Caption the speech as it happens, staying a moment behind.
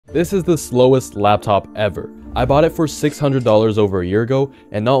This is the slowest laptop ever. I bought it for $600 over a year ago,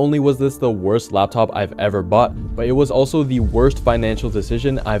 and not only was this the worst laptop I've ever bought, but it was also the worst financial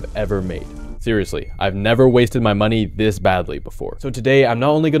decision I've ever made. Seriously, I've never wasted my money this badly before. So today, I'm not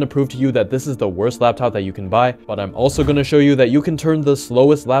only going to prove to you that this is the worst laptop that you can buy, but I'm also going to show you that you can turn the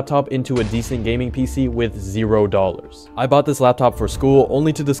slowest laptop into a decent gaming PC with $0. I bought this laptop for school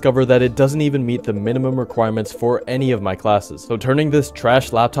only to discover that it doesn't even meet the minimum requirements for any of my classes. So turning this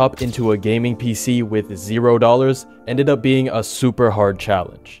trash laptop into a gaming PC with $0 ended up being a super hard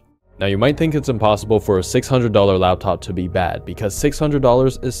challenge. Now you might think it's impossible for a $600 laptop to be bad because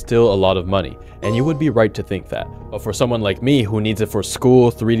 $600 is still a lot of money, and you would be right to think that. But for someone like me who needs it for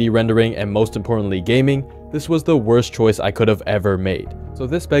school, 3D rendering, and most importantly gaming, this was the worst choice I could have ever made. So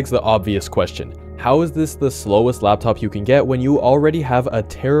this begs the obvious question: how is this the slowest laptop you can get when you already have a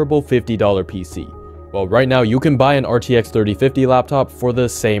terrible $50 PC? Well, right now you can buy an RTX 3050 laptop for the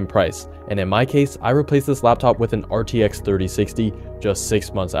same price. And in my case, I replaced this laptop with an RTX 3060 just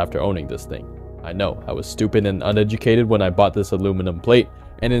 6 months after owning this thing. I know, I was stupid and uneducated when I bought this aluminum plate,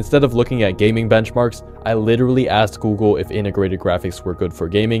 and instead of looking at gaming benchmarks, I literally asked Google if integrated graphics were good for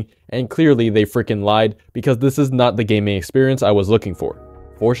gaming, and clearly they freaking lied because this is not the gaming experience I was looking for.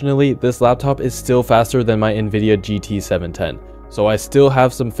 Fortunately, this laptop is still faster than my Nvidia GT 710, so I still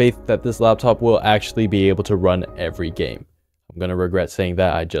have some faith that this laptop will actually be able to run every game. I'm gonna regret saying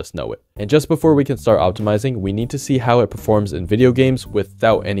that, I just know it. And just before we can start optimizing, we need to see how it performs in video games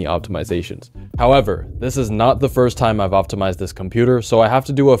without any optimizations. However, this is not the first time I've optimized this computer, so I have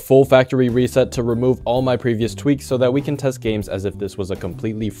to do a full factory reset to remove all my previous tweaks so that we can test games as if this was a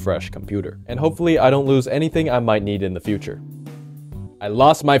completely fresh computer. And hopefully I don't lose anything I might need in the future. I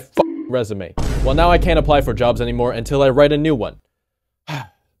lost my resume. Well, now I can't apply for jobs anymore until I write a new one.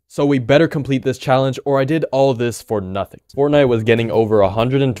 So we better complete this challenge or I did all this for nothing. Fortnite was getting over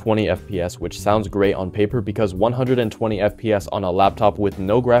 120 FPS, which sounds great on paper because 120 FPS on a laptop with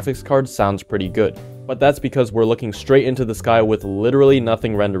no graphics card sounds pretty good. But that's because we're looking straight into the sky with literally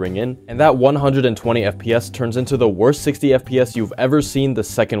nothing rendering in, and that 120 FPS turns into the worst 60 FPS you've ever seen the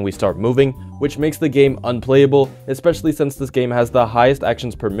second we start moving, which makes the game unplayable, especially since this game has the highest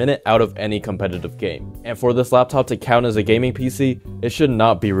actions per minute out of any competitive game. And for this laptop to count as a gaming PC, it should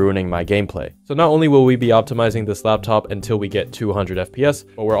not be ruining my gameplay. So not only will we be optimizing this laptop until we get 200 FPS,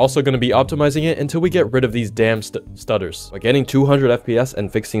 but we're also going to be optimizing it until we get rid of these damn stutters. But getting 200 FPS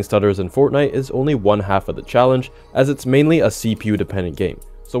and fixing stutters in Fortnite is only one half of the challenge, as it's mainly a CPU dependent game.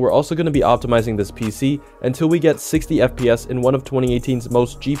 So we're also going to be optimizing this PC until we get 60 FPS in one of 2018's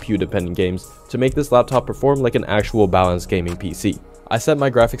most GPU dependent games to make this laptop perform like an actual balanced gaming PC. I set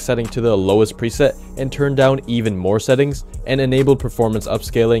my graphics setting to the lowest preset and turned down even more settings and enabled performance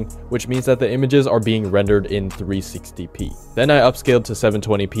upscaling, which means that the images are being rendered in 360p. Then I upscaled to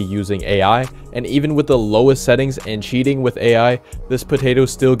 720p using AI, and even with the lowest settings and cheating with AI, this potato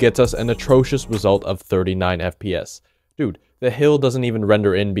still gets us an atrocious result of 39 FPS. Dude, the hill doesn't even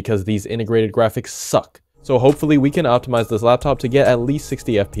render in because these integrated graphics suck. So hopefully we can optimize this laptop to get at least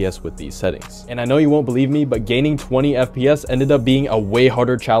 60 FPS with these settings. And I know you won't believe me, but gaining 20 FPS ended up being a way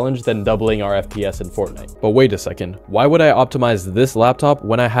harder challenge than doubling our FPS in Fortnite. But wait a second, why would I optimize this laptop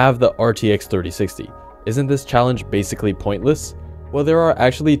when I have the RTX 3060? Isn't this challenge basically pointless? Well, there are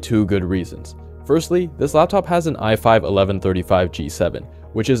actually two good reasons. Firstly, this laptop has an i5-1135G7,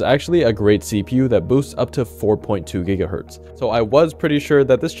 which is actually a great CPU that boosts up to 4.2 GHz. So I was pretty sure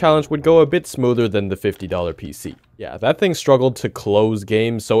that this challenge would go a bit smoother than the $50 PC. Yeah, that thing struggled to close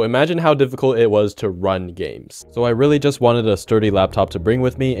games, so imagine how difficult it was to run games. So I really just wanted a sturdy laptop to bring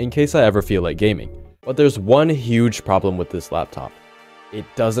with me in case I ever feel like gaming. But there's one huge problem with this laptop. It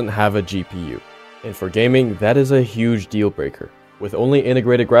doesn't have a GPU. And for gaming, that is a huge deal breaker. With only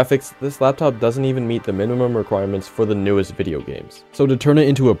integrated graphics, this laptop doesn't even meet the minimum requirements for the newest video games. So to turn it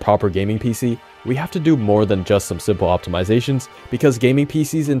into a proper gaming PC, we have to do more than just some simple optimizations, because gaming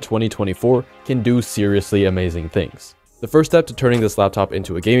PCs in 2024 can do seriously amazing things. The first step to turning this laptop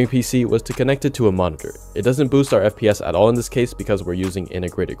into a gaming PC was to connect it to a monitor. It doesn't boost our FPS at all in this case because we're using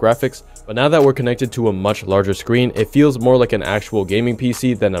integrated graphics, but now that we're connected to a much larger screen, it feels more like an actual gaming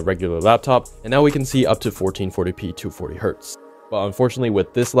PC than a regular laptop, and now we can see up to 1440p 240Hz. But unfortunately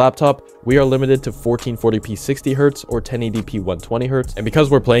with this laptop, we are limited to 1440p 60Hz or 1080p 120Hz, and because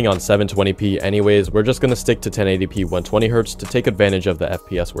we're playing on 720p anyways, we're just gonna stick to 1080p 120Hz to take advantage of the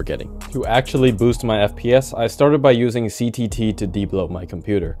FPS we're getting. To actually boost my FPS, I started by using CTT to debloat my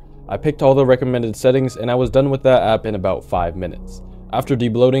computer. I picked all the recommended settings and I was done with that app in about 5 minutes. After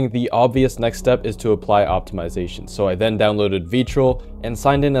debloating, the obvious next step is to apply optimization, so I then downloaded VTroll and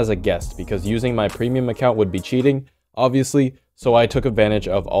signed in as a guest because using my premium account would be cheating, obviously, So I took advantage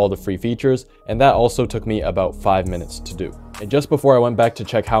of all the free features, and that also took me about 5 minutes to do. And just before I went back to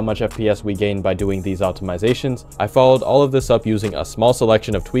check how much FPS we gained by doing these optimizations, I followed all of this up using a small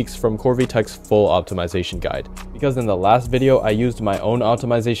selection of tweaks from Corvytek's full optimization guide. Because in the last video, I used my own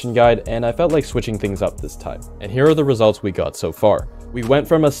optimization guide, and I felt like switching things up this time. And here are the results we got so far. We went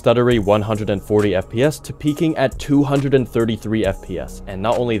from a stuttery 140 FPS to peaking at 233 FPS. And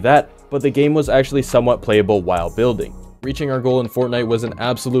not only that, but the game was actually somewhat playable while building. Reaching our goal in Fortnite was an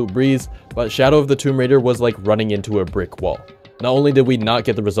absolute breeze, but Shadow of the Tomb Raider was like running into a brick wall. Not only did we not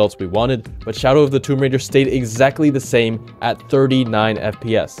get the results we wanted, but Shadow of the Tomb Raider stayed exactly the same at 39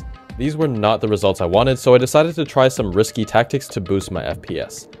 FPS. These were not the results I wanted, so I decided to try some risky tactics to boost my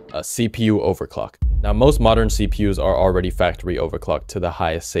FPS. A CPU overclock. Now, most modern CPUs are already factory overclocked to the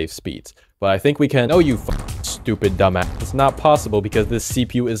highest safe speeds, but I think we can— No, you stupid dumbass. It's not possible because this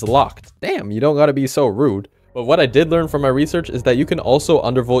CPU is locked. Damn, you don't gotta be so rude. But what I did learn from my research is that you can also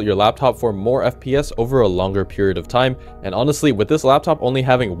undervolt your laptop for more FPS over a longer period of time, and honestly, with this laptop only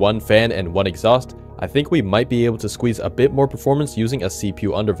having one fan and one exhaust, I think we might be able to squeeze a bit more performance using a CPU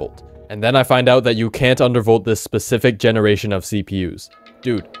undervolt. And then I find out that you can't undervolt this specific generation of CPUs.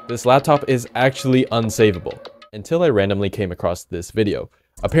 Dude, this laptop is actually unsavable. Until I randomly came across this video.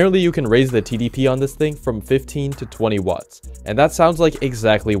 Apparently you can raise the TDP on this thing from 15 to 20 watts, and that sounds like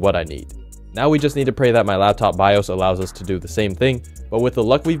exactly what I need. Now we just need to pray that my laptop BIOS allows us to do the same thing, but with the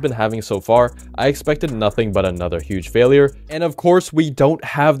luck we've been having so far, I expected nothing but another huge failure. And of course, we don't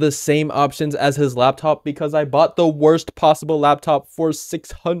have the same options as his laptop because I bought the worst possible laptop for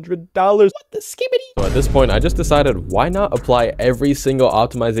 $600. What the skibbity? So at this point, I just decided why not apply every single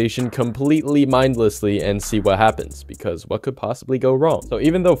optimization completely mindlessly and see what happens, because what could possibly go wrong? So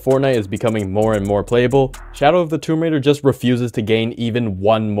even though Fortnite is becoming more and more playable, Shadow of the Tomb Raider just refuses to gain even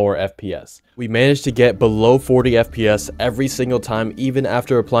one more FPS. We managed to get below 40 FPS every single time, even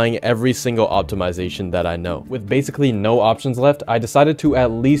after applying every single optimization that I know. With basically no options left, I decided to at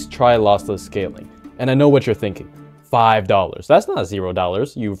least try lossless scaling. And I know what you're thinking. $5. That's not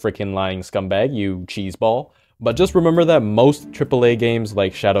 $0, you freaking lying scumbag, you cheeseball. But just remember that most AAA games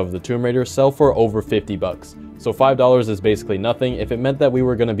like Shadow of the Tomb Raider sell for over 50 bucks. So $5 is basically nothing if it meant that we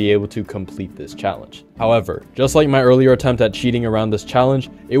were going to be able to complete this challenge. However, just like my earlier attempt at cheating around this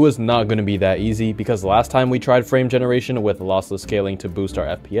challenge, it was not going to be that easy because last time we tried frame generation with lossless scaling to boost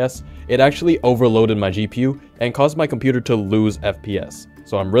our FPS, it actually overloaded my GPU and caused my computer to lose FPS.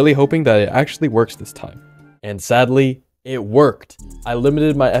 So I'm really hoping that it actually works this time. And sadly, it worked. I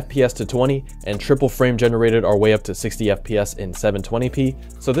limited my FPS to 20 and triple frame generated our way up to 60 FPS in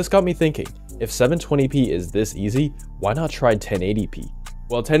 720p. So this got me thinking, if 720p is this easy, why not try 1080p?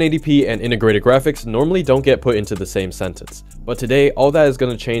 Well, 1080p and integrated graphics normally don't get put into the same sentence, but today all that is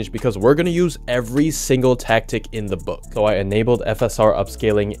going to change because we're going to use every single tactic in the book. So I enabled FSR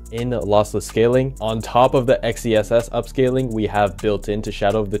upscaling in lossless scaling on top of the XeSS upscaling we have built into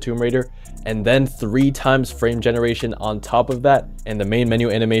Shadow of the Tomb Raider, and then 3 times frame generation on top of that, and the main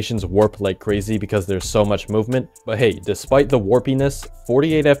menu animations warp like crazy because there's so much movement. But hey, despite the warpiness,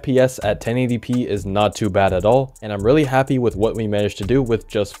 48 FPS at 1080p is not too bad at all, and I'm really happy with what we managed to do with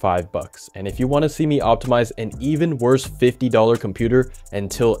just $5. And if you want to see me optimize an even worse $50 computer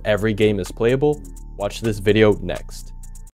until every game is playable, watch this video next.